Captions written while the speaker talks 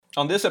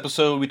On this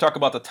episode, we talk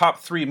about the top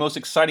 3 most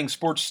exciting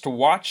sports to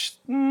watch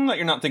that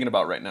you're not thinking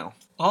about right now.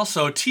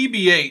 Also,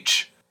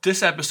 TBH,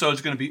 this episode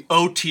is going to be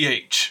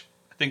OTH.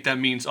 I think that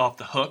means off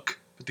the hook,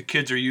 but the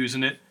kids are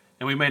using it,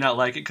 and we may not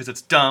like it because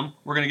it's dumb.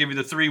 We're going to give you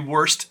the 3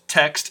 worst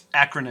text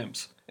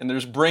acronyms. And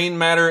there's brain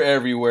matter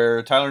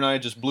everywhere. Tyler and I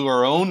just blew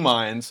our own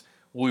minds.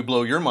 Will we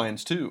blow your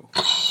minds too?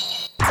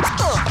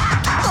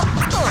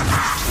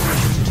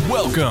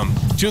 Welcome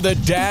to the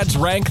Dad's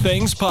Rank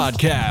Things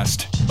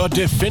podcast, a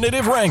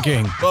definitive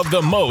ranking of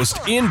the most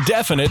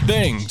indefinite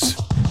things,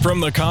 from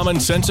the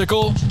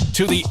commonsensical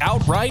to the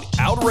outright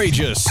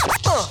outrageous.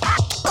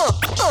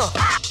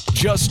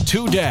 Just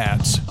 2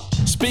 dads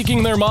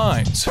speaking their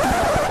minds,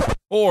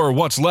 or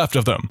what's left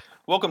of them.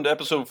 Welcome to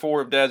episode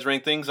 4 of Dad's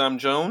Rank Things. I'm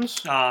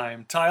Jones.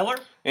 I'm Tyler.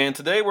 And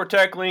today we're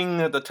tackling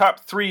the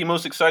top 3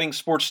 most exciting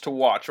sports to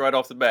watch right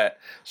off the bat.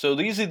 So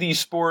these are the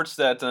sports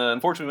that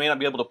unfortunately we may not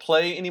be able to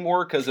play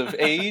anymore because of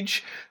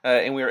age,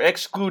 and we are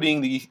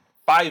excluding the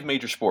 5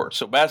 major sports.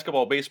 So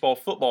basketball, baseball,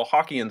 football,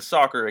 hockey, and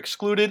soccer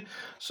excluded.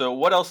 So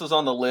what else is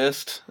on the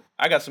list?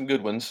 I got some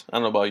good ones. I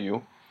don't know about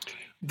you.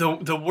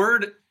 The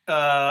word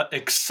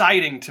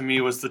exciting to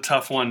me was the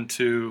tough one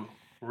to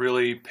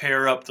really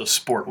pair up the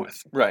sport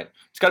with. Right.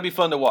 It's got to be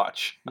fun to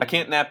watch. I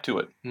can't nap to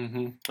it.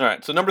 Mm-hmm. All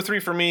right. So number 3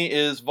 for me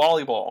is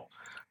volleyball.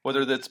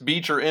 Whether that's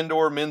beach or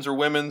indoor, men's or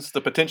women's,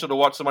 the potential to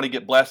watch somebody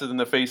get blasted in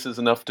the face is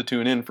enough to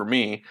tune in for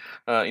me.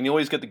 And you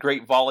always get the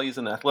great volleys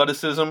and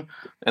athleticism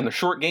and the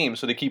short games,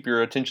 so they keep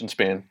your attention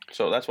span.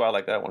 So that's why I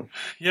like that one.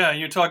 Yeah,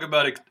 you talk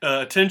about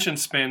attention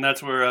span.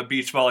 That's where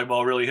beach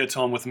volleyball really hits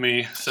home with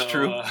me. So, it's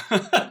true.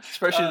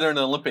 Especially during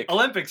the Olympics.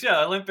 Olympics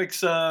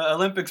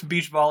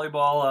beach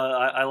volleyball.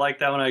 I like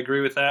that one. I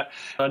agree with that.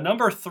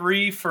 Number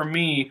 3 for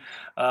me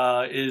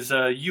is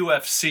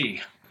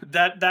UFC.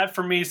 That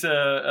for me is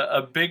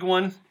a big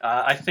one.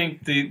 I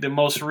think the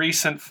most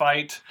recent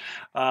fight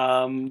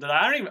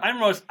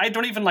that I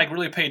don't even like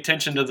really pay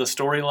attention to the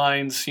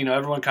storylines. You know,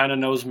 everyone kind of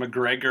knows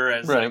McGregor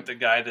as right. like the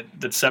guy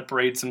that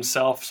separates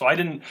himself. So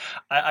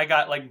I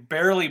got like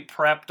barely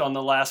prepped on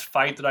the last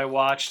fight that I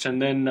watched,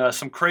 and then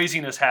some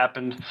craziness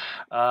happened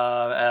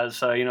as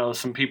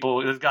some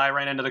people. This guy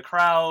ran into the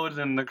crowd,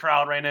 and the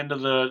crowd ran into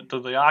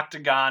the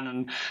octagon,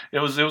 and it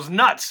was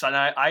nuts. And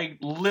I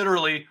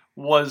literally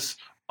was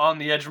on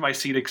the edge of my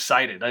seat,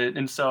 excited.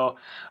 And so,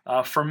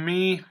 for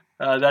me,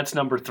 that's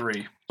number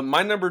 3.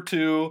 My number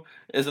 2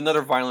 is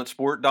another violent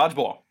sport,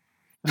 dodgeball.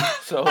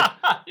 So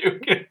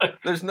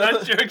there's nothing.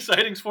 That's your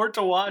exciting sport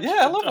to watch. Yeah,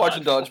 I love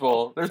watching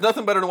dodgeball. There's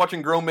nothing better than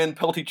watching grown men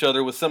pelt each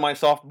other with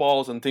semi-soft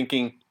balls and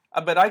thinking, I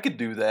bet I could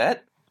do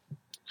that.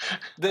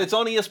 It's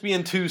on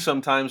ESPN2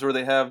 sometimes where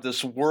they have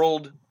this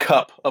World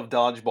Cup of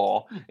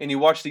dodgeball, and you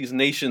watch these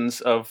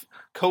nations of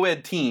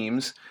co-ed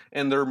teams,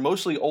 and they're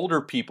mostly older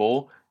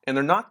people, and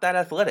they're not that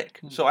athletic.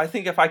 So I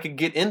think if I could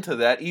get into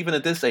that, even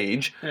at this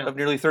age of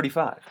nearly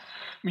 35.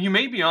 You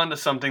may be onto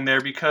something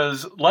there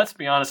because, let's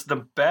be honest, the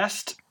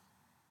best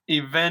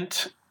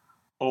event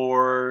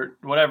or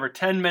whatever,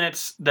 10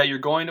 minutes that you're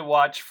going to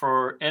watch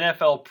for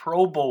NFL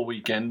Pro Bowl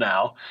weekend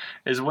now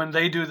is when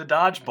they do the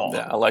dodgeball.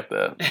 Yeah, I like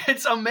that.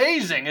 It's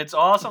amazing. It's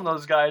awesome.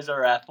 Those guys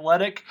are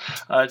athletic.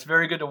 It's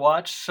very good to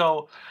watch.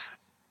 So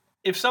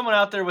if someone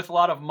out there with a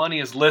lot of money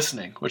is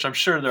listening, which I'm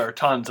sure there are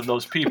tons of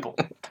those people,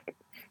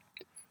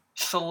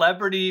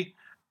 celebrity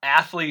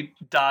athlete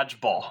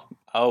dodgeball.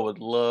 I would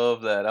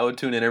love that. I would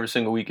tune in every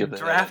single week if they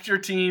draft your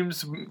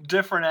teams,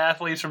 different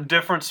athletes from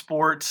different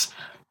sports.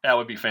 That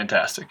would be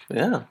fantastic.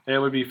 Yeah, it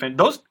would be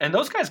those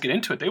guys get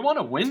into it. They want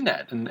to win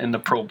that in the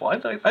Pro Bowl.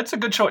 That's a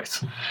good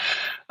choice.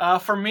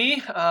 For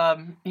me,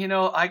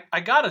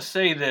 I gotta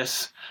say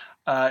this.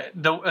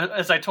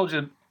 As I told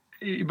you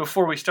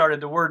before we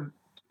started, the word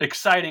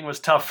exciting was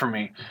tough for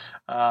me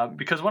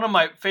because one of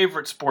my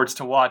favorite sports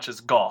to watch is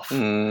golf.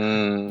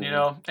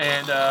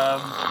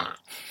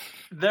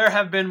 There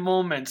have been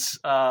moments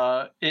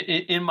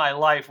in my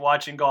life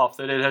watching golf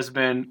that it has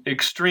been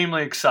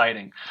extremely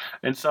exciting,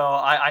 and so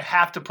I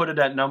have to put it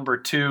at number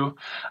 2.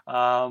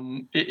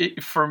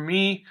 For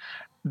me,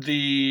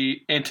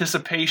 the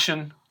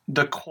anticipation,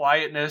 the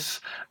quietness,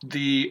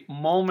 the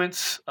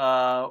moments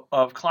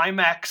of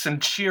climax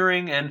and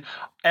cheering and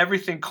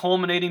everything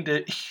culminating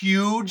to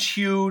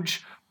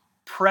huge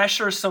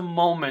pressuresome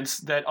moments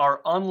that are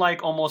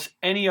unlike almost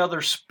any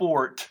other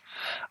sport.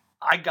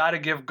 I got to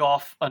give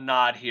golf a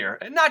nod here.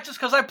 And not just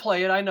because I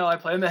play it. I know I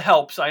play it. It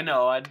helps. I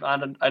know.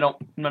 I'm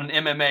not an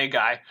MMA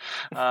guy.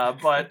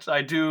 But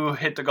I do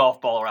hit the golf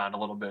ball around a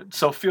little bit.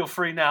 So feel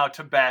free now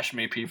to bash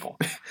me, people.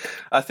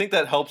 I think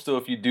that helps, though,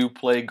 if you do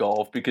play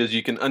golf, because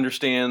you can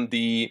understand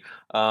the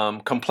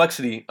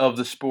complexity of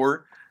the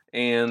sport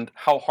and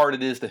how hard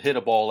it is to hit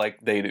a ball like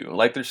they do.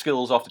 Like, their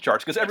skill is off the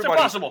charts. Because everybody,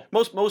 impossible.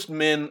 Most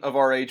men of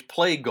our age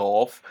play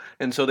golf,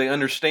 and so they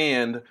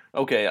understand,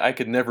 okay, I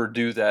could never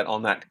do that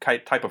on that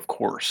type of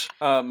course.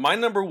 My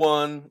number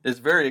 1 is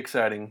very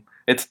exciting.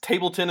 It's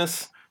table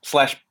tennis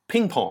 /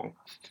 ping pong.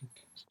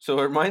 So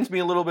it reminds me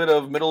a little bit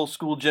of middle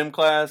school gym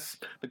class,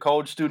 the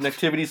college student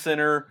activity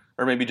center,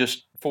 or maybe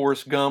just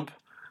Forrest Gump.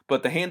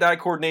 But the hand-eye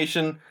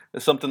coordination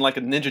is something like a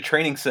ninja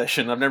training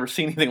session. I've never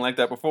seen anything like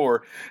that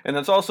before. And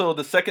that's also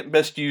the second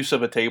best use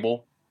of a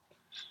table.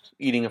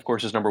 Eating, of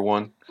course, is number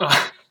one.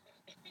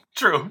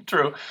 True.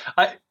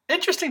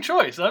 Interesting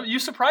choice. You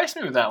surprised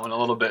me with that one a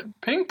little bit.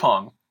 Ping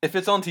pong. If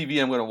it's on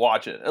TV, I'm going to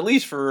watch it, at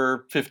least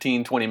for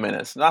 15, 20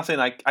 minutes. Not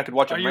saying I could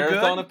watch a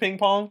marathon of ping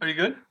pong. Are you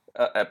good?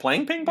 At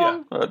playing ping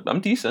pong? Yeah.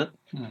 I'm decent.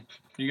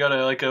 You got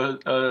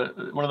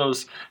one of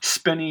those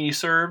spinny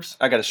serves?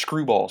 I got a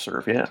screwball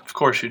serve, yeah. Of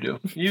course you do.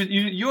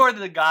 You are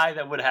the guy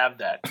that would have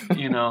that,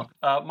 you know.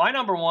 My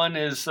number one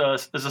is a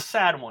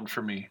sad one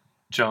for me,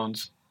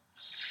 Jones.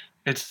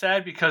 It's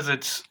sad because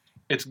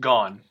it's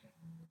gone.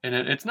 And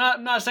it's not,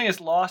 I'm not saying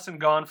it's lost and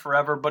gone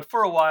forever, but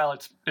for a while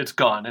it's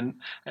gone,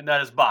 and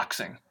that is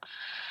boxing.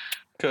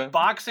 Okay.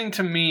 Boxing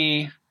to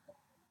me,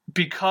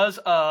 because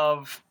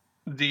of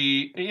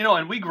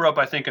and we grew up,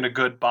 I think, in a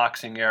good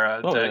boxing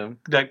era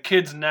that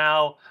kids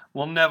now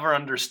will never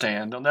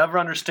understand. They'll never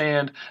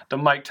understand the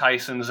Mike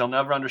Tysons. They'll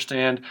never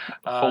understand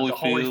the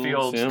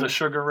Holyfields, the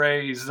Sugar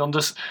Rays.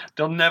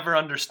 They'll never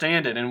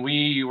understand it. And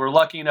we were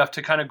lucky enough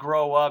to kind of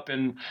grow up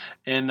in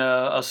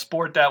a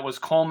sport that was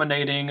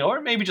culminating, or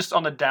maybe just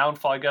on the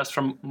downfall, I guess,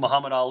 from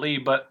Muhammad Ali.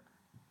 But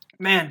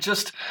man,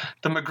 just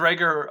the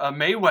McGregor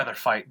Mayweather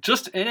fight,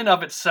 just in and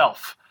of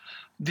itself,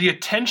 the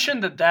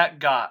attention that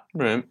got.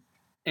 Right.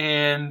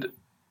 And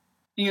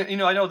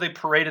I know they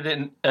paraded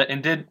it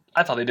and did.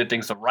 I thought they did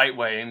things the right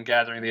way in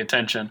gathering the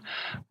attention,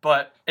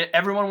 but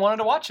everyone wanted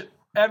to watch it.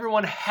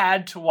 Everyone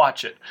had to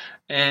watch it.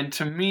 And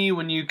to me,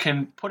 when you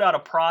can put out a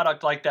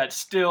product like that,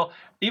 still,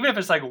 even if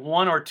it's like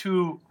 1 or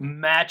 2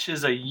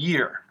 matches a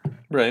year,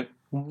 right,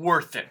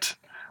 worth it.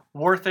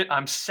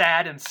 I'm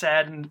sad and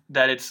saddened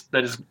that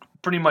is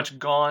pretty much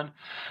gone.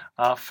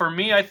 For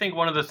me, I think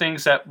one of the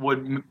things that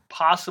would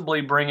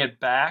possibly bring it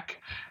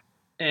back,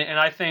 and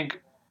I think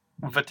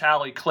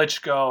Vitaly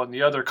Klitschko and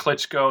the other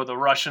Klitschko, the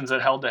Russians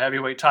that held the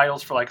heavyweight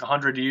titles for like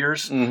 100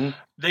 years,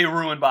 they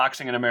ruined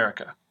boxing in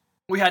America.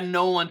 We had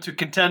no one to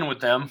contend with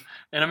them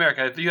in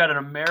America. If you had an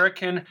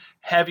American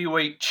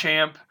heavyweight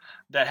champ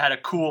that had a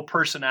cool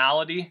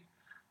personality,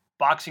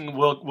 boxing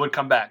would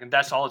come back, and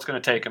that's all it's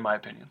going to take, in my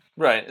opinion.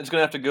 Right. It's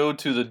going to have to go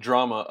to the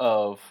drama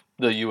of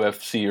the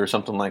UFC or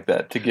something like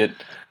that to get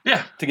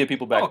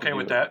people back. I'm okay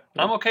with that.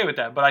 Yeah. I'm okay with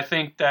that. But I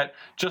think that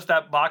just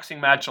that boxing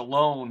match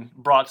alone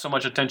brought so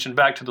much attention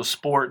back to the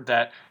sport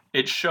that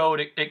it showed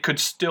it could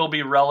still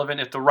be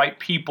relevant if the right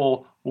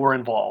people were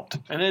involved.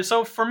 And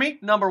so for me,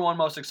 number one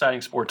most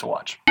exciting sport to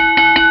watch.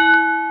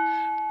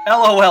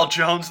 LOL,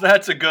 Jones,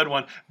 that's a good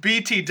one.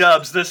 BT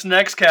dubs, this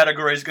next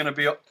category is going to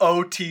be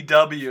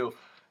OTW.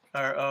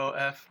 Or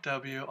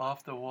OFW,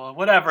 off the wall,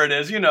 whatever it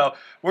is,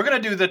 We're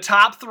going to do the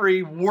top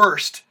 3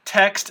 worst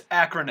text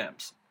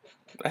acronyms.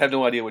 I have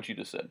no idea what you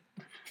just said.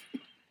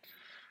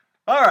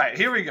 All right,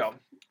 here we go.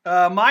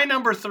 My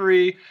number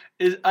 3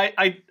 is,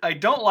 I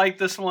don't like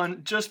this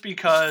one just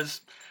because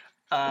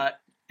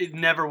it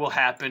never will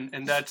happen,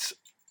 and that's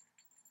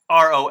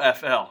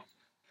ROFL.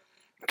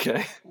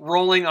 Okay.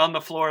 Rolling on the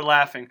floor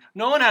laughing.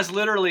 No one has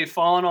literally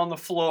fallen on the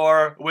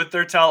floor with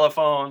their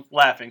telephone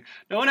laughing.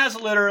 No one has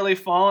literally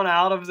fallen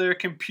out of their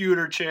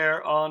computer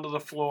chair onto the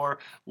floor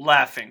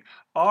laughing.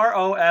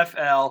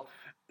 ROFL.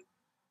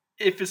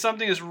 If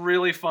something is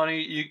really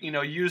funny,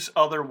 use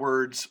other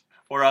words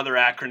or other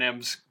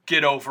acronyms.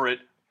 Get over it.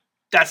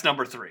 That's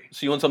number 3.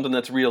 So you want something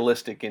that's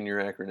realistic in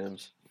your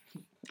acronyms?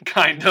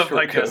 Kind of,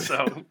 I guess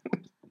so.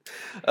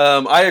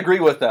 I agree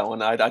with that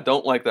one. I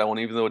don't like that one,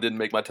 even though it didn't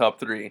make my top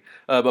 3.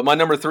 But my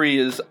number 3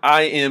 is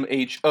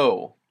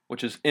IMHO,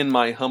 which is in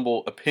my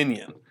humble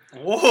opinion.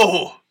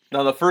 Whoa!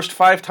 Now, the first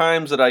 5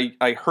 times that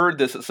I heard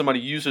this, that somebody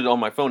used it on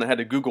my phone, I had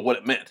to Google what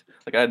it meant.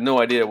 Like, I had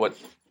no idea what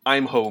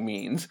IMHO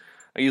means.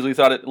 I usually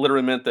thought it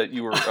literally meant that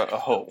you were a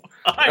hoe.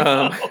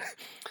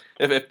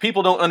 If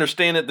people don't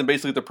understand it, then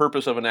basically the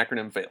purpose of an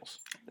acronym fails.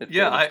 It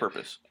fails its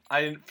purpose.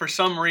 For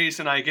some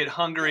reason, I get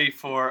hungry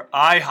for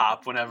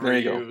IHOP whenever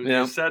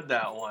you said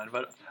that one.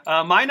 But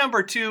my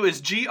number 2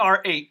 is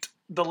GR8,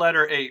 the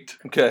letter 8.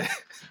 Okay.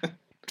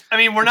 I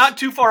mean, we're not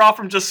too far off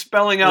from just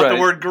spelling out the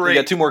word great.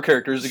 You got 2 more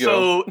characters to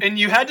go. And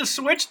you had to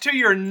switch to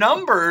your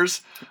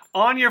numbers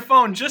on your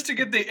phone just to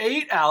get the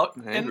 8 out.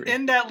 And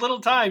in that little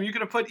time, you could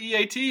have put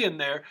EAT in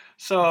there.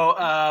 So,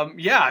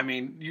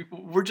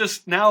 we're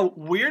just now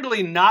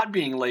weirdly not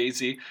being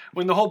lazy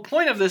when the whole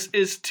point of this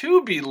is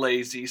to be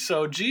lazy.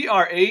 So,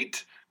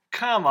 GR8,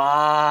 come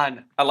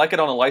on. I like it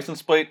on a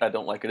license plate. I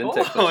don't like it in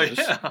text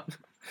messages.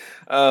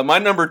 Yeah. My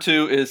number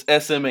 2 is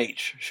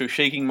SMH, so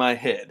shaking my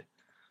head.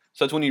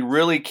 So that's when you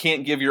really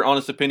can't give your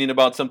honest opinion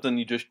about something,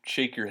 you just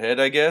shake your head,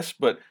 I guess.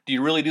 But do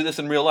you really do this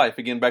in real life?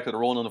 Again, back to the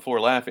rolling on the floor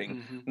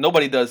laughing. Mm-hmm.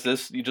 Nobody does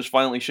this. You just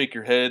violently shake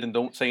your head and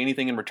don't say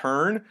anything in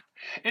return.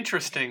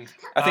 Interesting.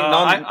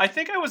 I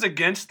think I was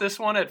against this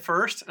one at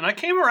first, and I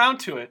came around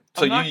to it.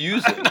 So you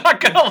use it. I'm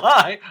not going to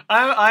lie.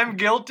 I'm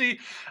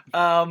guilty.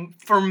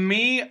 For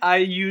me, I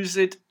use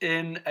it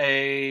in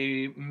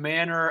a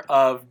manner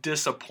of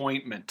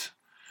disappointment,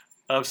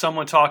 of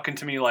someone talking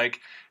to me like,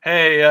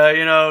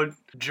 hey,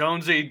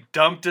 Jonesy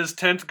dumped his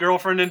 10th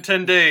girlfriend in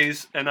 10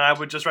 days, and I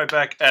would just write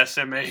back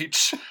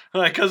SMH.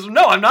 Because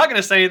no, I'm not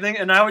going to say anything.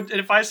 And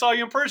if I saw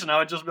you in person, I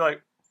would just be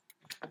like,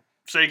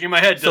 shaking my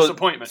head,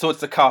 disappointment. So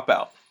it's a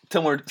cop-out.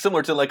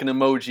 Similar to like an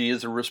emoji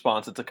is a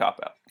response. It's a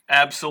cop-out.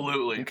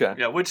 Absolutely. Okay.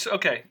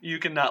 Yeah, you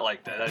can not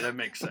like that. That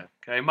makes sense.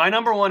 Okay, my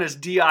number one is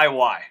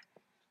DIY.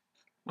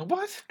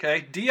 What?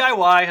 Okay,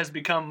 DIY has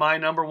become my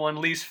number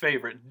one least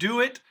favorite. Do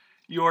it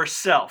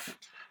yourself.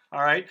 All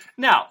right.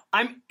 Now,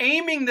 I'm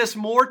aiming this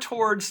more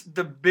towards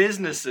the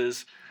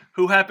businesses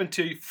who happen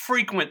to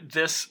frequent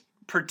this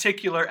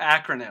particular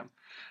acronym.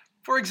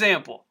 For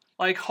example,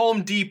 like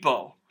Home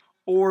Depot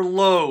or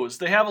Lowe's.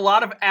 They have a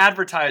lot of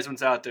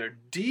advertisements out there.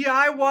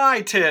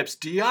 DIY tips,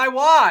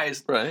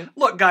 DIYs. Right.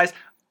 Look, guys,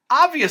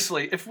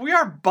 obviously, if we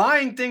are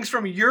buying things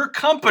from your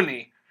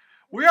company,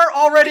 we are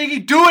already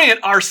doing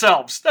it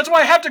ourselves. That's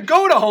why I have to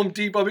go to Home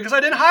Depot, because I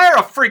didn't hire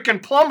a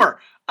freaking plumber.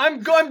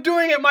 I'm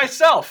doing it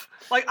myself.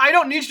 Like, I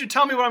don't need you to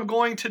tell me what I'm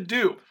going to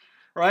do,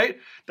 right?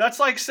 That's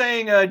like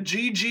saying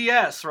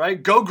GGS,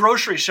 right? Go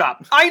grocery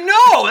shop. I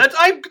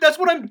know. That's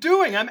what I'm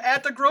doing. I'm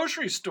at the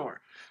grocery store,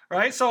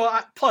 right? So,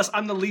 plus,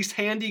 I'm the least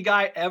handy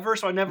guy ever,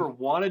 so I never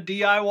want to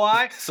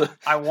DIY.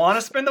 I want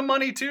to spend the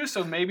money, too,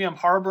 so maybe I'm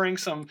harboring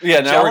some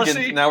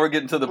jealousy. Now we're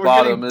getting to the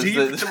bottom. We're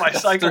getting deep to my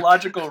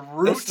psychological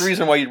roots. That's the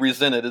reason why you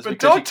resent it, is but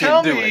because you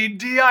can't do it. Don't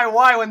tell me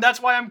DIY when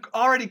that's why I'm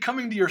already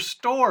coming to your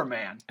store,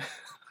 man.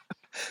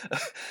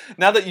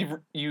 Now that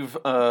you've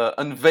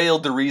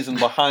unveiled the reason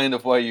behind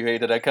of why you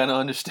hate it, I kind of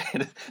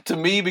understand it. To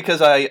me,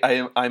 because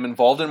I'm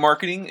involved in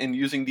marketing and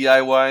using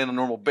DIY on a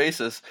normal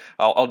basis,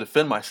 I'll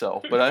defend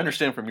myself. But I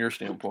understand from your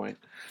standpoint.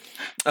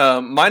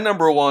 My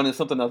number one is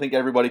something I think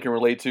everybody can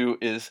relate to,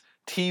 is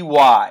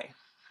TY.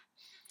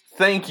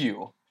 Thank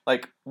you.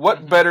 Like,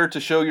 what better to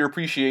show your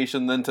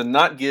appreciation than to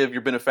not give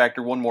your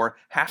benefactor one more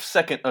half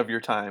second of your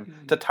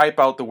time to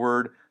type out the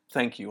word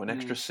thank you, an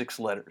extra 6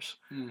 letters.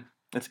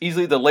 It's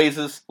easily the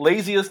laziest,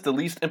 the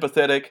least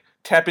empathetic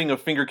tapping of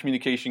finger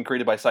communication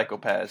created by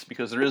psychopaths,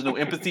 because there is no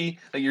empathy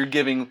that you're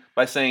giving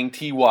by saying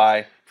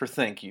TY for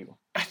thank you.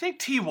 I think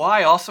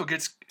TY also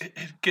gets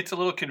a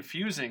little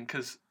confusing,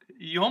 because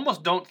you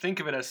almost don't think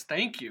of it as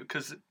thank you,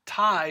 because it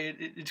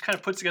kind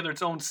of puts together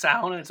its own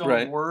sound and its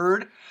own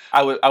word.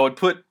 I would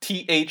put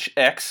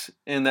THX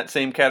in that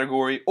same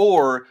category,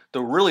 or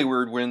the really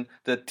weird one,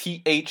 the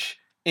THNKS,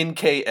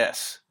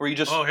 where you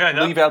just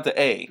leave out the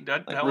A.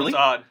 That was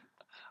odd.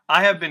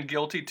 I have been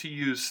guilty to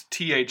use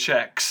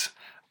THX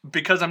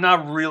because I'm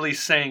not really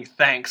saying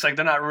thanks. Like,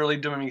 they're not really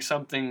doing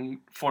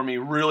something for me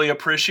really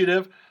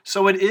appreciative.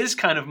 So it is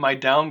kind of my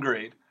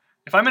downgrade.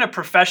 If I'm in a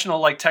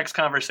professional text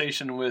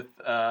conversation with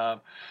a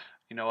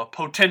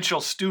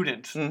potential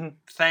student,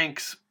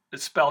 thanks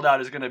is spelled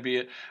out is going to be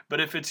it. But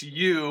if it's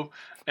you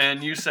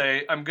and you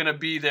say I'm going to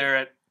be there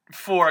at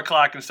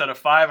 4:00 instead of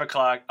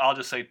 5:00, I'll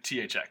just say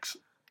THX.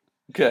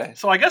 Okay.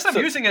 So I guess I'm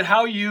using it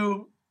how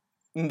you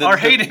are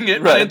hating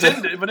it, but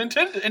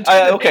intended.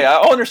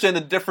 I'll understand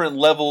the different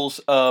levels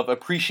of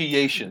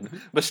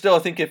appreciation, but still, I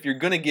think if you're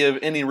going to give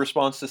any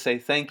response to say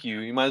thank you,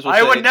 you might as well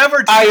say, would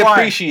never TY. I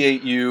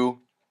appreciate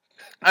you.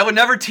 I would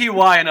never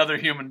TY another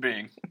human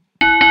being.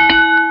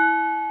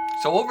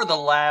 So over the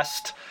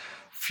last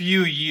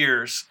few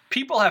years,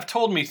 people have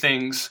told me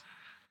things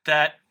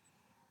that,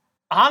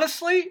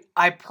 honestly,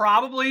 I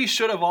probably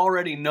should have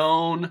already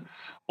known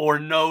or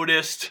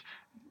noticed.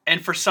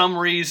 And for some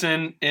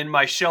reason in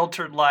my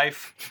sheltered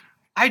life,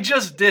 I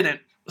just didn't.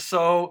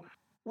 So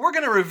we're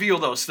going to reveal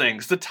those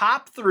things. The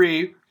top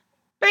 3,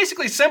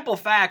 basically simple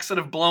facts that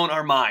have blown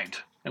our mind.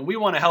 And we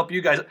want to help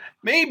you guys.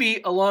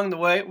 Maybe along the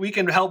way, we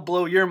can help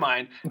blow your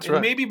mind. That's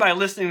right. Maybe by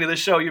listening to this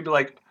show, you'll be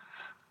like,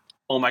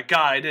 oh my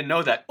God, I didn't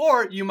know that.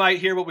 Or you might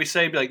hear what we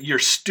say and be like, you're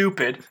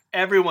stupid.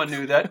 Everyone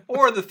knew that.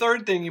 Or the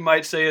third thing you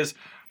might say is,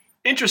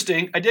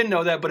 interesting, I didn't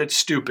know that, but it's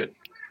stupid.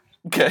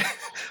 Okay.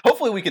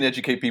 Hopefully we can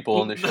educate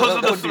people on this show. Those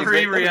are the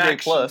 3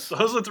 reactions.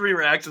 Those are the 3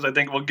 reactions I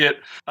think we'll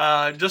get.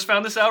 Just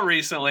found this out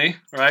recently,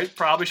 right?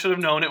 Probably should have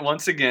known it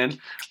once again.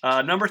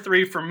 Number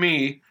 3 for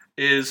me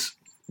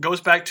goes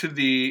back to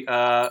the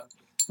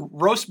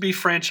roast beef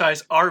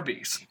franchise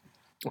Arby's.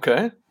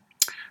 Okay.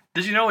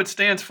 Did you know it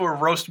stands for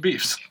roast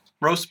beefs?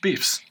 Roast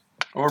beefs.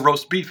 Or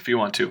roast beef if you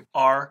want to.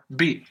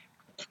 RB.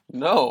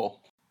 No.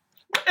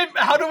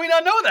 How do we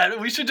not know that?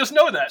 We should just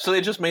know that. So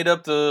they just made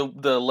up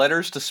the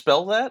letters to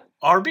spell that?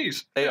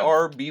 Arby's.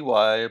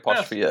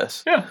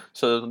 ARBY''S. Yeah.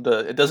 So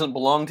it doesn't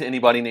belong to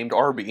anybody named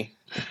Arby.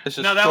 It's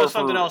just now that was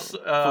something else.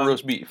 For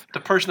roast beef. The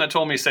person that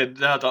told me said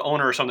that the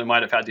owner or something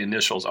might have had the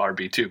initials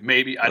RB too.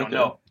 Maybe, I don't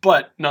know.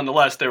 But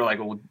nonetheless, they were like,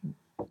 well,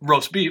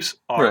 roast beefs,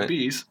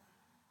 RBs.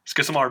 Let's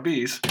get some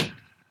RBs.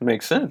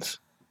 Makes sense.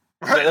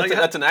 Right,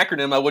 that's an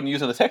acronym I wouldn't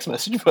use in a text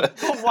message, but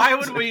why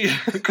would we?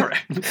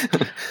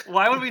 Correct.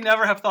 Why would we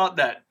never have thought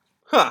that?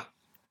 Huh?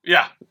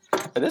 Yeah.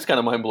 It is kind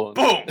of mind blowing.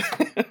 Boom.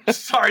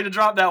 Sorry to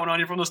drop that one on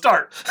you from the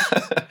start.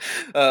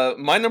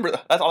 My number.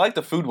 I like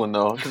the food one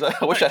though, because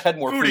I wish I had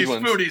more food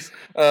ones. Foodies.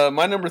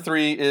 My number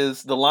 3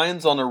 is the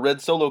lines on a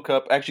red Solo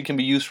cup actually can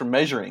be used for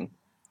measuring.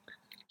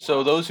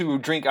 So those who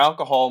drink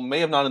alcohol may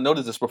have not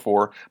noticed this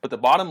before, but the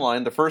bottom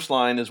line, the first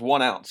line is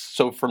 1 ounce,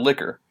 so for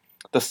liquor.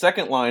 The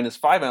second line is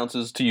 5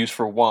 ounces to use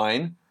for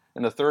wine,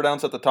 and the third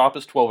ounce at the top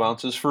is 12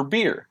 ounces for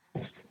beer.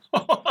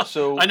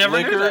 So I never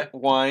knew liquor, that.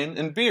 wine,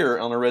 and beer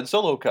on a red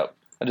Solo cup.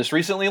 I just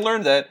recently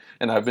learned that,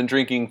 and I've been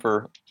drinking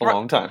for a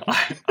long time.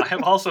 I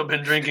have also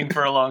been drinking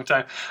for a long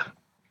time.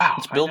 Wow,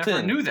 It's built I never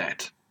in. knew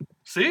that.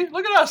 See,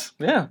 look at us.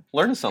 Yeah,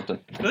 learning something.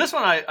 Now, this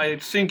one I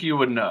think you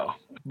would know,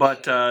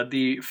 but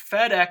the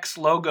FedEx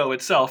logo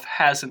itself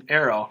has an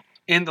arrow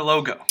in the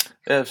logo.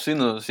 Yeah, I've seen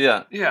those,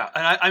 yeah. Yeah,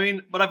 and I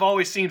mean, but I've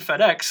always seen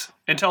FedEx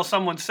until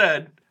someone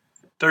said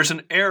there's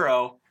an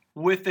arrow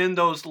within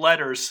those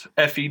letters,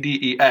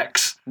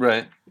 FEDEX.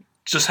 Right.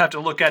 Just have to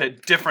look at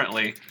it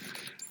differently.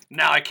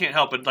 Now I can't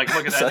help but look at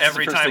That's that the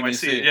every first time thing I you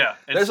see see. it. Yeah,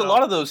 and There's a so-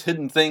 lot of those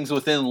hidden things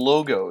within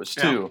logos,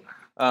 too.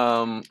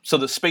 So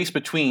the space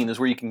between is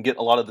where you can get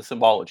a lot of the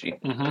symbology.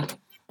 Mhm.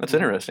 That's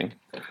interesting.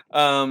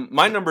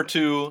 My number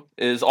 2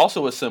 is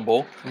also a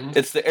symbol. Mhm.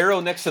 It's the arrow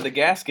next to the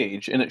gas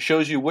gauge, and it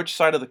shows you which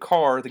side of the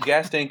car the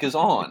gas tank is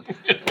on.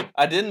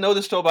 I didn't know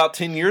this till about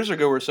 10 years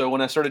ago or so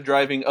when I started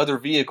driving other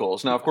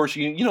vehicles. Now, of course,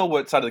 you know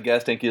what side of the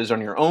gas tank is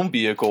on your own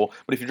vehicle,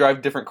 but if you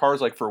drive different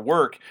cars like for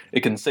work, it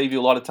can save you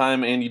a lot of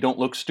time and you don't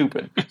look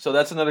stupid. So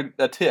that's another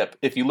tip.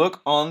 If you look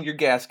on your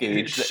gas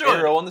gauge, the Sure.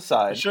 arrow on the It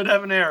side, should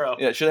have an arrow.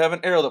 yeah, it should have an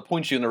arrow that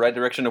points you in the right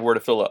direction of where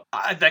to fill up.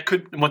 That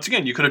could, once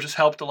again, you could have just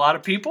helped a lot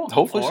of people.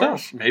 Hopefully or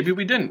so. Maybe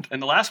we didn't.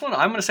 And the last one,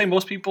 I'm going to say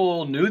most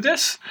people knew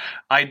this.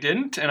 I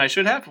didn't, and I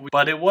should have.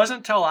 But it wasn't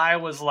until I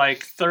was like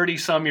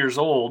 30-some years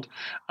old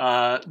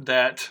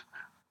that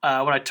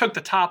when I took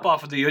the top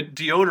off of the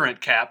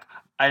deodorant cap,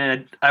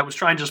 I was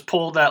trying to just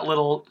pull that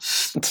little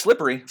It's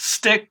slippery.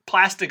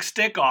 plastic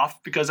stick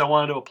off because I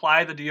wanted to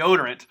apply the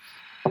deodorant.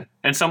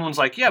 And someone's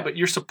like, yeah, but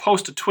you're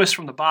supposed to twist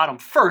from the bottom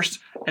first,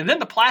 and then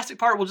the plastic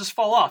part will just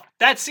fall off.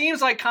 That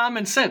seems like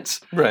common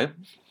sense. Right.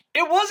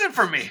 It wasn't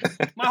for me.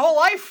 My whole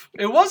life,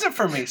 it wasn't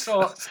for me.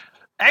 So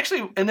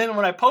actually, and then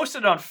when I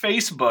posted it on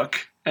Facebook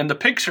and the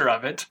picture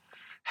of it,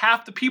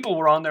 half the people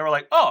were on there were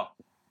like, oh,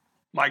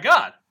 my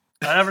God,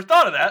 I never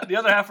thought of that. The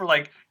other half were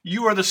like,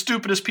 you are the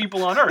stupidest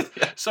people on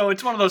earth. So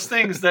it's one of those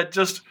things that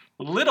just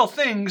little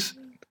things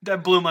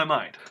that blew my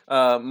mind.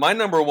 My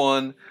number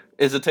 1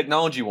 is a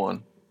technology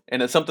one.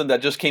 And it's something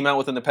that just came out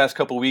within the past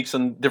couple of weeks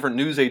on different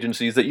news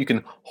agencies that you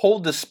can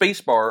hold the space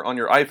bar on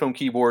your iPhone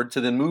keyboard to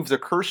then move the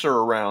cursor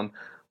around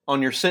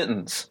on your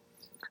sentence.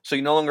 So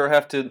you no longer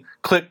have to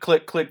click,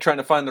 click, click, trying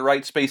to find the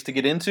right space to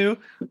get into.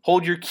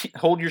 Hold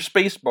your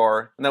space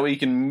bar, and that way you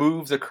can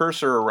move the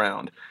cursor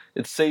around.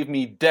 It saved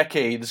me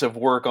decades of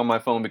work on my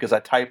phone because I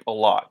type a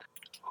lot.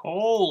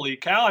 Holy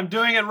cow, I'm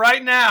doing it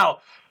right now.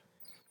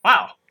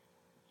 Wow.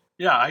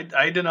 Yeah,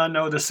 I did not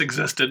know this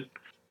existed.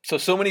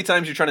 So many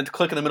times you're trying to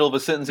click in the middle of a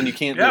sentence and you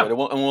can't Yeah. do it. It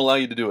won't allow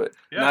you to do it.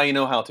 Yeah. Now you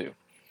know how to.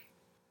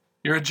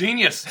 You're a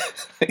genius.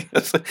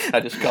 I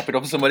just copied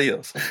off of somebody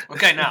else.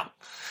 Okay, now,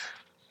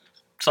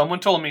 someone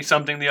told me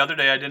something the other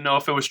day. I didn't know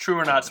if it was true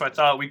or not, so I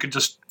thought we could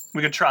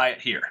try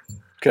it here.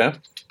 Okay.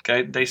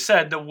 Okay, they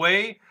said the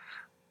way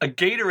a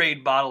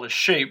Gatorade bottle is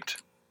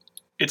shaped,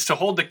 it's to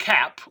hold the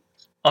cap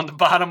on the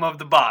bottom of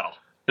the bottle.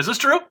 Is this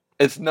true?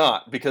 It's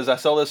not, because I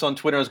saw this on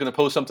Twitter. I was going to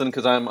post something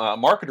because I'm a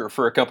marketer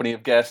for a company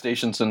of gas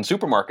stations and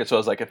supermarkets. So I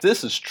was like, if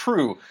this is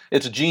true,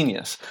 it's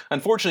genius.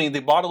 Unfortunately, the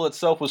bottle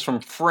itself was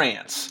from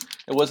France.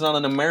 It was not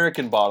an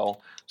American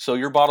bottle. So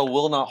your bottle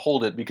will not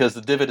hold it because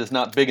the divot is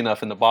not big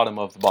enough in the bottom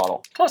of the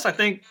bottle. Plus, I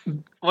think,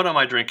 what am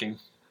I drinking?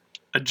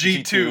 A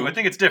G2. G2. I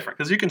think it's different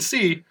because you can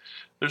see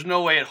there's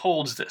no way it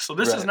holds this. So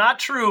this is Right. not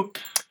true.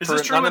 Is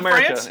this true not in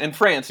America. France? In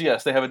France,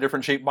 yes, they have a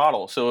different shaped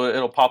bottle. So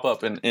it'll pop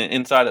up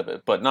inside of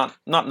it, but not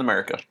in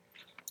America.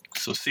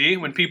 So see,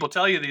 when people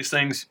tell you these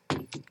things,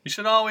 you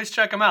should always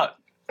check them out.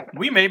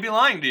 We may be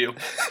lying to you.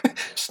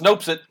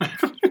 Snopes it.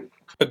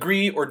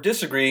 Agree or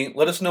disagree,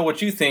 let us know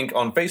what you think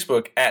on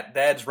Facebook at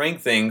Dad's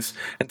Rank Things,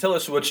 and tell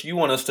us what you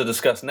want us to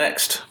discuss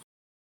next.